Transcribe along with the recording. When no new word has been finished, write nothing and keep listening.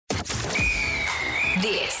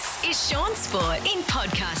This is Shaun Sport in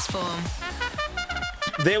podcast form.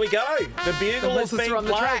 There we go. The bugle has been on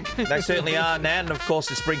the played. track. They certainly are, Nat. And, of course,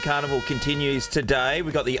 the Spring Carnival continues today.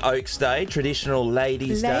 We've got the Oaks Day, traditional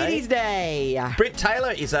Ladies' Day. Ladies' Day. Britt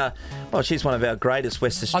Taylor is she's one of our greatest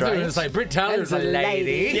West I thought you were going to Australians. say Britt Taylor is a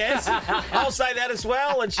lady. Yes, I'll say that as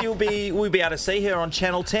well. And we'll be able to see her on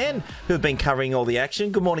Channel 10, who have been covering all the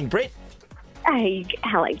action. Good morning, Britt. Hey,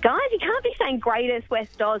 hello, guys. You can't be saying greatest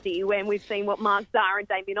West Aussie when we've seen what Mark Zahra and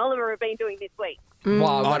Damien Oliver have been doing this week.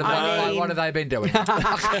 Why? What have they been doing?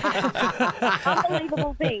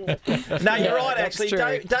 Unbelievable things. No, you're right, actually.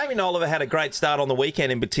 true. Damien Oliver had a great start on the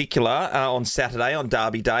weekend in particular, on Saturday, on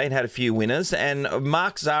Derby Day, and had a few winners. And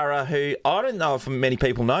Mark Zahra, who I don't know if many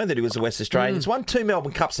people know that he was a West Australian, has won 2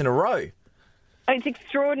 Melbourne Cups in a row. It's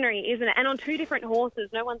extraordinary, isn't it? And on 2 different horses.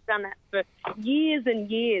 No one's done that for years and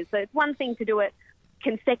years. So it's one thing to do it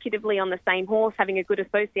consecutively on the same horse, having a good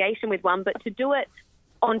association with one, but to do it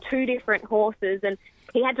on 2 different horses, and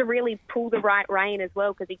he had to really pull the right rein as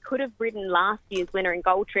well, because he could have ridden last year's winner in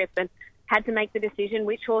Gold Trip and had to make the decision,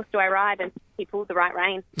 which horse do I ride, and he pulled the right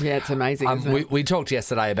rein. Yeah, it's amazing. Isn't it? We talked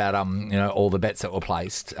yesterday about all the bets that were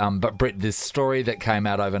placed. But Britt, this story that came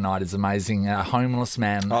out overnight is amazing. A homeless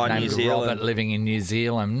man New named Zealand. Robert living in New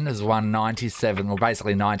Zealand has won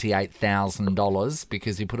 $98,000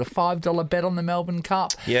 because he put a $5 bet on the Melbourne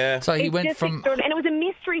Cup. Yeah. So he It's went just from extraordinary. And it was a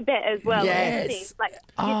mystery bet as well. Yes. Like,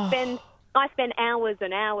 I spend hours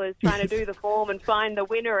and hours trying to do the form and find the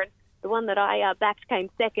winner, and the one that I backed came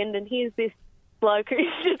second, and here's this bloke who's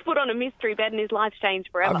just put on a mystery bet and his life's changed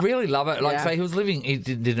forever. I really love it. Like, Yeah. so he was living. He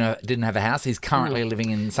didn't have a house. He's currently living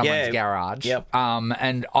in someone's garage. Yep.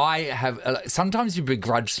 And I have. Sometimes you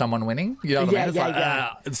begrudge someone winning. You know what I mean? It's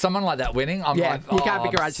like, someone like that winning. I'm Yeah, like, you can't I'm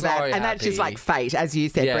begrudge so that. And that's just happy. like fate, as you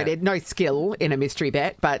said, Yeah. Brett. No skill in a mystery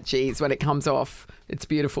bet, but geez, when it comes off, it's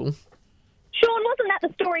beautiful. Shaun, wasn't that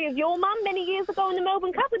the story of your mum many years ago in the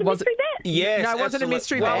Melbourne Cup with a Was it- mystery bet? Yes, No, it wasn't a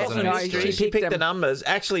mystery Well, bet. it wasn't a No, mystery. she She picked the them. numbers.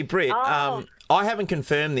 Actually, Britt, Oh. I haven't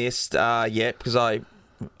confirmed this yet because I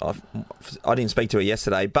didn't speak to her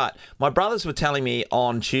yesterday, but my brothers were telling me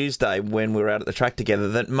on Tuesday when we were out at the track together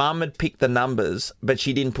that Mum had picked the numbers, but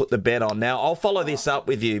she didn't put the bet on. Now, I'll follow this up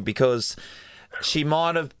with you because she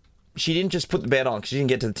didn't just put the bet on because she didn't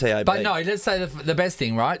get to the TAB. But no, let's say the best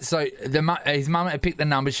thing, right? So his mum had picked the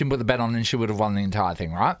numbers, she put the bet on, and she would have won the entire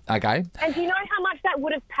thing, right? Okay. And do you know how much that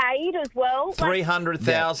would have paid as well?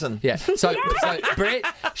 300,000. Yeah. So Brett,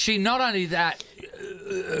 she not only that,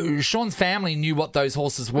 Shaun's family knew what those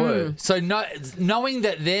horses were. So knowing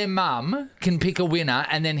that their mum can pick a winner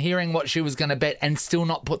and then hearing what she was going to bet and still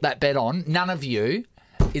not put that bet on, none of you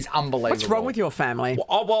is unbelievable. What's wrong with your family?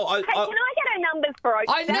 Oh, well, Hey, can I get her numbers for Oaks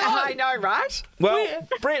I Day? know. I know, right? Well,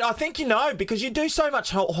 Brett, I think you know because you do so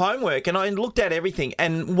much homework, and I looked at everything.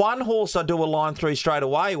 And one horse I do a line through straight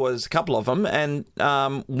away was a couple of them, and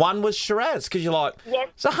one was Shiraz because you're like, Yes.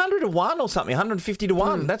 it's 100-1 or something,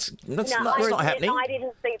 150-1. That's not happening. I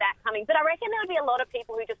didn't see that coming. But I reckon there would be a lot of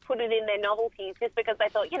people who just put it in their novelties just because they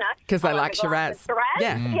thought, 'Cause they I like a glass of Shiraz.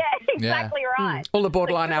 Yeah. Yeah, exactly right. All the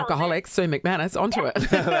borderline So good on them. alcoholics, Sue McManus, onto it.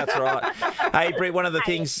 That's right. Hey, Brett, one of the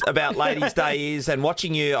things about Ladies' Day is, and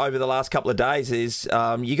watching you over the last couple of days, is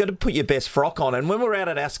you got to put your best frock on. And when we were out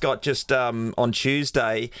at Ascot just on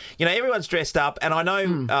Tuesday, everyone's dressed up. And I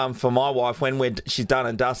know for my wife, when she's done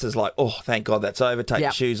and dusted, is like, oh, thank God that's over, take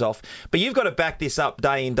your shoes off. But you've got to back this up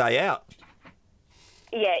day in, day out.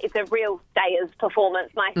 Yeah, it's a real stayer's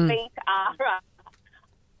performance. My feet are...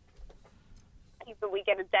 But we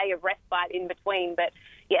get a day of respite in between. But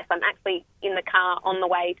yes, I'm actually in the car on the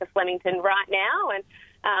way to Flemington right now, and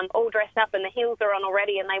all dressed up, and the heels are on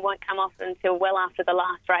already, and they won't come off until well after the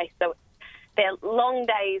last race. So they're long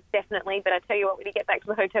days, definitely. But I tell you what, when you get back to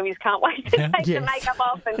the hotel, you just can't wait to take the makeup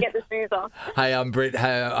off and get the shoes on. Hey, Britt,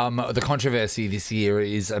 the controversy this year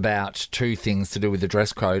is about 2 things to do with the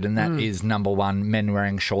dress code, and that is, number one, men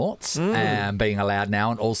wearing shorts being allowed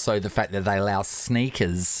now, and also the fact that they allow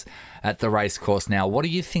sneakers at the racecourse now. What do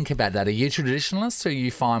you think about that? Are you traditionalist or are you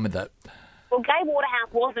fine with it? Well, Gay Waterhouse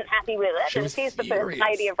wasn't happy with it, and she's the first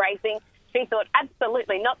lady of racing. She thought,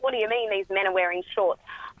 absolutely not. What do you mean these men are wearing shorts?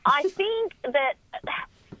 I think in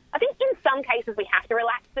some cases we have to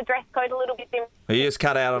relax the dress code a little bit. You just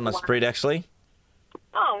cut out on a spread, actually.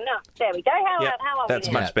 Oh, no. There we go. How are that's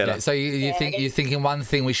we now? much better. Yeah. So you're thinking one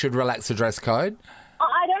thing, we should relax the dress code?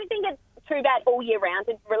 I don't think it's too bad all year round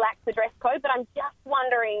to relax the dress code, but I'm just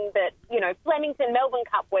wondering that, Flemington, Melbourne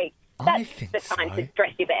Cup week, that's the time to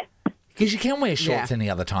dress your best. Because you can wear shorts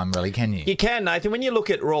any other time, really, can you? You can, Nathan. When you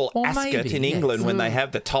look at Royal Ascot in England, when they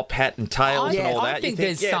have the top hat and tails and all that, I think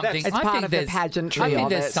there's something. It's part of the pageantry. I think of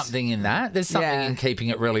there's it. something in that. There's something in keeping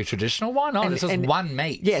it really traditional. Why not? It's just one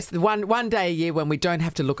meet. Yes, one day a year when we don't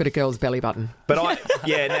have to look at a girl's belly button. But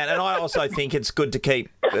and I also think it's good to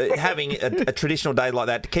keep having a traditional day like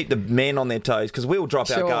that to keep the men on their toes, because we'll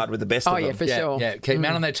drop our guard with the best of them. Oh, yeah, for sure. Yeah, keep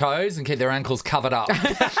men on their toes and keep their ankles covered up.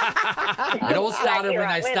 It all started when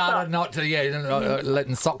they started not to,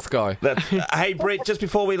 letting socks go. Hey, Britt, just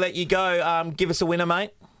before we let you go, give us a winner,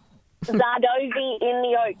 mate. Zardozi in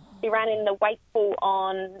the Oaks. She ran in the Wakeful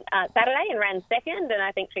on Saturday and ran second, and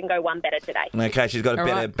I think she can go one better today. Okay, she's got a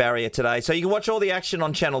better barrier today. So you can watch all the action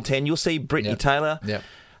on Channel 10. You'll see Brittany Taylor.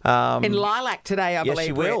 In lilac today, I believe. Yes,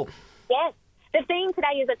 she will. Yes. The theme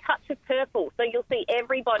today is a touch of purple, so you'll see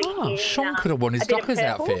everybody in Shaun could have won his a bit of Dockers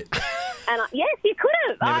purple. outfit. And yes, you could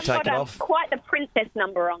have. Never I've take got it off. quite the princess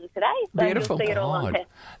number on today, so Beautiful. you'll see it all on there.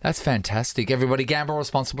 That's fantastic. Everybody gamble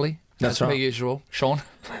responsibly. That's As right. per usual. Shaun?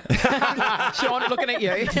 Shaun, looking at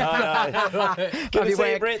you. Good to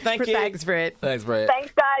see you, Britt. Thank you. Thanks, Britt. Thanks, Brett.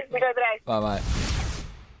 Thanks, guys. Enjoy the day. Bye, mate.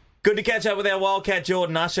 Good to catch up with our Wildcat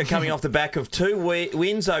Jordan Usher, coming off the back of 2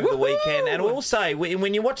 wins over the weekend. And we'll say,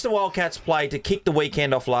 when you watch the Wildcats play to kick the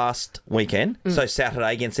weekend off last weekend, so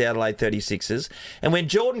Saturday against the Adelaide 36ers, and when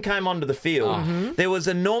Jordan came onto the field, there was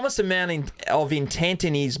enormous amount of intent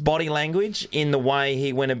in his body language, in the way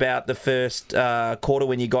he went about the first quarter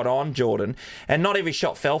when you got on, Jordan. And not every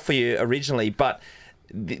shot fell for you originally, but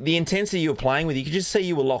the intensity you were playing with, you could just see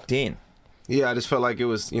you were locked in. Yeah, I just felt like it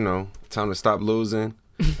was, time to stop losing.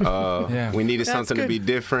 We needed something to be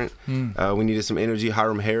different. We needed some energy.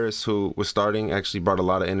 Hiram Harris, who was starting, actually brought a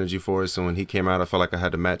lot of energy for us. And when he came out, I felt like I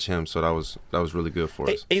had to match him. So that was really good for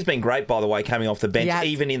us. He's been great, by the way, coming off the bench,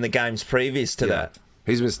 even in the games previous to that.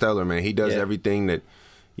 He's been stellar, man. He does everything that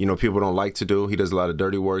people don't like to do. He does a lot of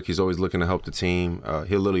dirty work. He's always looking to help the team.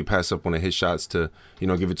 He'll literally pass up one of his shots to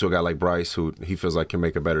give it to a guy like Bryce, who he feels like can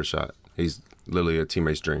make a better shot. He's literally a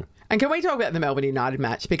teammate's dream. And can we talk about the Melbourne United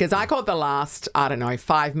match? Because I caught the last,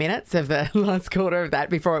 5 minutes of the last quarter of that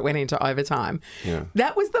before it went into overtime. Yeah.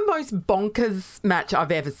 That was the most bonkers match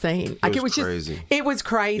I've ever seen. It was crazy. It was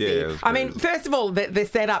crazy. Yeah, it was I mean, crazy. first of all, the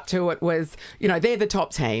setup to it was, they're the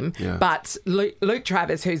top team, but Luke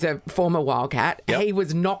Travis, who's a former Wildcat, he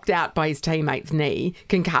was knocked out by his teammate's knee,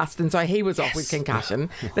 concussed, and so he was off with concussion.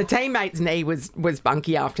 The teammate's knee was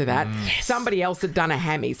bunky after that. Somebody else had done a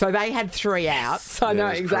hammy, so they had 3 outs. I know,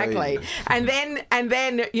 exactly. Crazy. And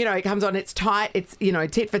then it comes on, it's tight, it's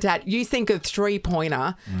tit for tat. You think of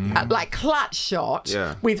 3-pointer, like clutch shot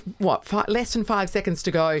with less than 5 seconds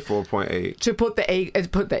to go. 4.8 to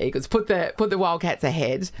put the Wildcats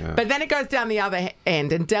ahead. Yeah. But then it goes down the other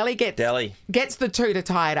end, and Delhi gets the 2 to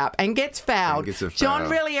tie it up and gets fouled.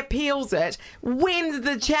 John really appeals it, wins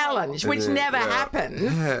the challenge, which never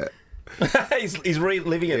happens. he's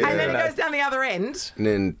reliving it. And then it goes down the other end. And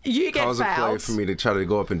then you get calls a play fouled. for me to try to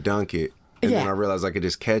go up and dunk it. And then I realized I could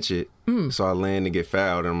just catch it. So I land and get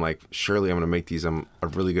fouled. And I'm like, surely I'm going to make these. I'm a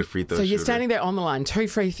really good free throw shooter. So you're standing there on the line, 2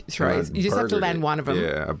 free throws. You just have to land one of them.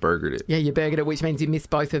 Yeah, I burgered it. Yeah, you burgered it, which means you miss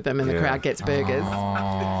both of them and the crowd gets burgers.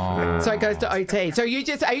 So it goes to OT. So are you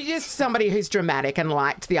just somebody who's dramatic and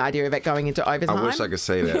liked the idea of it going into overtime? I wish I could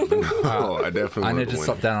say that, but no, I definitely I need to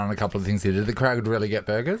stop down on a couple of things here. Did the crowd really get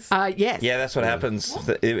burgers? Yes. Yeah, that's what happens.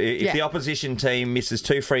 If the opposition team misses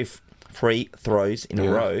 2 free throws in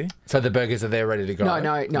a row. So the burgers are there ready to go?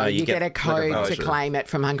 No, you get a code to claim it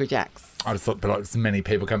from Hungry Jack's. I just thought, but like, many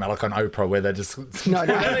people come out like on Oprah where they're just... No.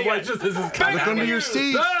 Waitresses is coming. Look under your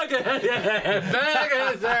seat.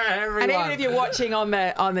 Burgers, everyone. And even if you're watching on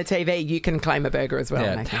the TV, you can claim a burger as well.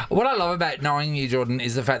 Yeah. What I love about knowing you, Jordan,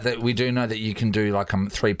 is the fact that we do know that you can do like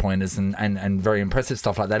 3-pointers and very impressive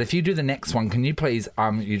stuff like that. If you do the next one, can you please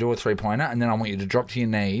you do a 3-pointer and then I want you to drop to your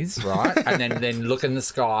knees, right? And then look in the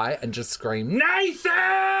sky and just scream, Nathan!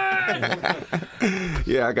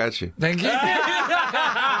 Yeah, I got you. Thank you.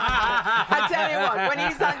 I tell you what, when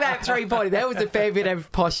you sung that 3-pointer, there was a fair bit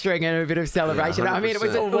of posturing and a bit of celebration. I mean, it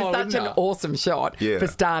was such an awesome shot for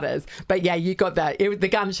starters. But yeah, you got that. The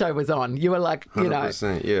gun show was on. You were like,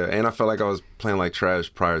 100%, yeah. And I felt like I was playing like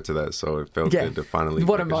trash prior to that, so it felt good to finally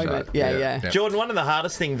What a make moment. shot. Yeah. Jordan, one of the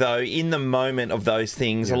hardest things, though, in the moment of those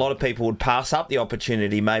things, a lot of people would pass up the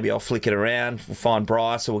opportunity. Maybe I'll flick it around, we'll find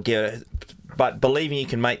Bryce, or we'll get it. But believing you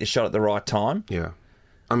can make the shot at the right time. Yeah.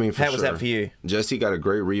 I mean, for How was that for you? Jesse got a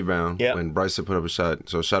great rebound when Bryce had put up a shot.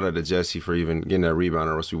 So shout out to Jesse for even getting that rebound,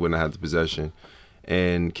 or else we wouldn't have had the possession.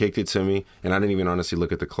 And kicked it to me, and I didn't even honestly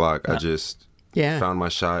look at the clock. No. found my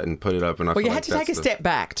shot and put it up. And I Well, feel you like had to take a step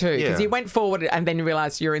back too, because Yeah. you went forward and then you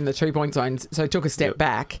realised you're in the 2-point zone, so took a step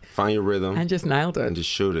back Find your rhythm. and just nailed it. And just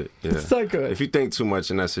shoot it. Yeah. So good. If you think too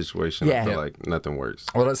much in that situation, I feel like nothing works.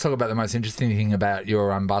 Well, let's talk about the most interesting thing about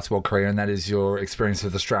your basketball career, and that is your experience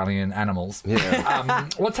with Australian animals. Yeah.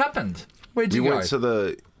 What's happened? Where'd you We go? went to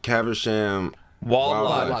the Caversham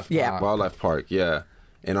Wildlife. Wildlife Park, yeah.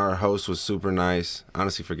 And our host was super nice.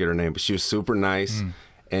 Honestly, forget her name, but she was super nice.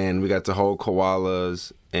 And we got to hold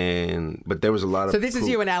koalas, but there was a lot of So this is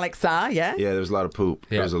you and Alex are, yeah? Yeah, there was a lot of poop.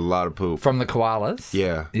 Yeah. There was a lot of poop. From the koalas?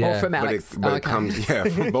 Yeah. Or from Alex? But it comes,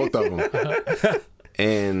 from both of them.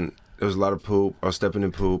 And there was a lot of poop. I was stepping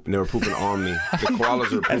in poop, and they were pooping on me. The koalas are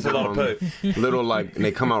pooping That's a lot on of me. Little, like, and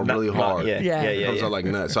they come out really hard. Yeah. It comes out like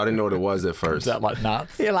nuts. So I didn't know what it was at first. Is that like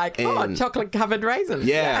nuts? You're like, And- chocolate-covered raisins.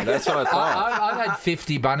 Yeah, that's what I thought. I've had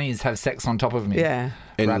 50 bunnies have sex on top of me. Yeah.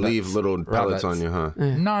 And Rabbits. leave little pellets Rabbits. on you, huh?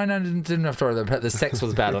 No, didn't have to worry. The sex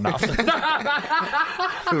was bad enough.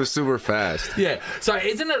 It was super fast. Yeah. So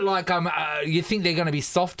isn't it like you think they're going to be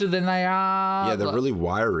softer than they are? Yeah, they're Like- really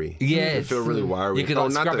wiry. Yes. They feel really wiry. You could,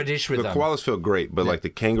 like, not scrub the- a dish with the them. koalas feel great, but like the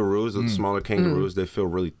kangaroos, the smaller kangaroos, they feel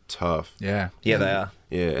really tough. Yeah. Yeah, they are.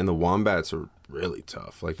 Yeah, and the wombats are really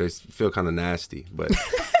tough. Like they feel kind of nasty, but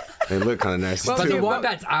they look kind of nasty But too. the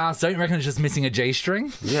wombat's ass, don't you reckon it's just missing a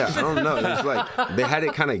G-string? Yeah, I don't know. It was like they had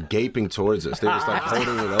it kind of gaping towards us. They were just like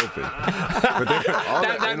holding it open. But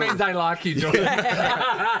That means they like you, Jordan.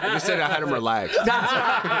 They just said I had them relaxed.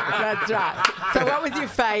 That's right. So what was your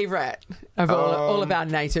favourite of all of our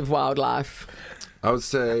native wildlife? I would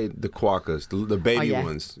say the quokkas, the baby yeah.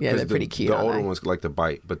 ones. Yeah, 'Cause they're pretty cute, The aren't older they? ones like to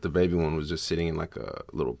bite, but the baby one was just sitting in like a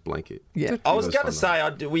little blanket. Yeah. I was It was going to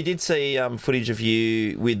fun, say we did see footage of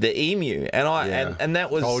you with the emu, and and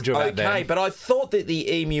that was Told you about okay. them. But I thought that the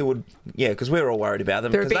emu would, because we were all worried about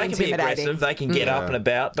them They're a because bit they can be intimidating. aggressive, they can get up and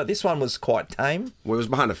about. But this one was quite tame. Well, it was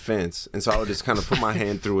behind a fence, and so I would just kind of put my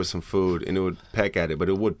hand through with some food, and it would peck at it, but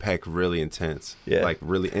it would peck really intense. Yeah. Like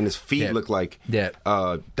really, and his feet look like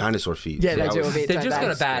dinosaur feet. Yeah, So they I do a was- bit. They've don't just they?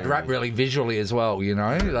 got a bad rap, really, visually as well, you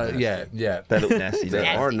know? Like, yeah. They look nasty. They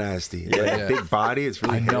don't are nasty. Like, Yeah. big body, it's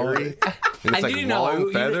really know. hairy. And it's And like you know-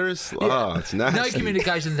 long feathers. Oh, it's nasty. No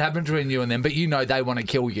communications happen between you and them, but you know they want to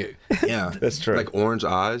kill you. Yeah, That's true. Like orange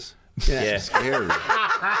eyes. Yeah. Scary.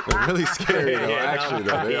 They're really scary, though. Actually,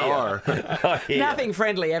 though, they are. Nothing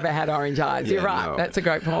friendly ever had orange eyes. You're Yeah, right. no. That's a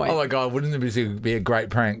great point. Oh my God, wouldn't it be a great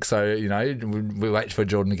prank? So, you know, we wait for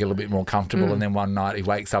Jordan to get a little bit more comfortable, and then one night he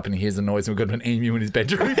wakes up and he hears a noise and we've got an emu in his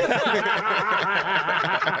bedroom.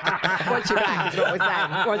 Watch your back is what we're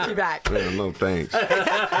saying. Watch your back. Yeah, no thanks.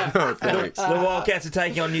 No thanks. The Wildcats are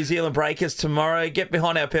taking on New Zealand Breakers tomorrow. Get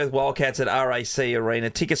behind our Perth Wildcats at RAC Arena.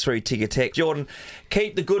 Tickets through Ticketek. Jordan,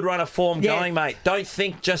 keep the good run of form Yes. going, mate. Don't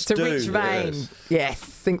think, just It's a do. rich vein. Yes.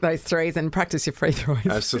 Sink those threes and practice your free throws.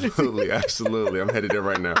 Absolutely, absolutely. I'm headed there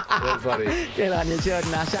right now. Good on you,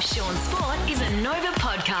 Jordan Usher. Shaun Sport is a Nova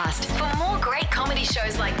podcast. For more great comedy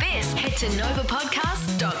shows like this, head to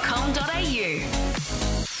novapodcast.com.au.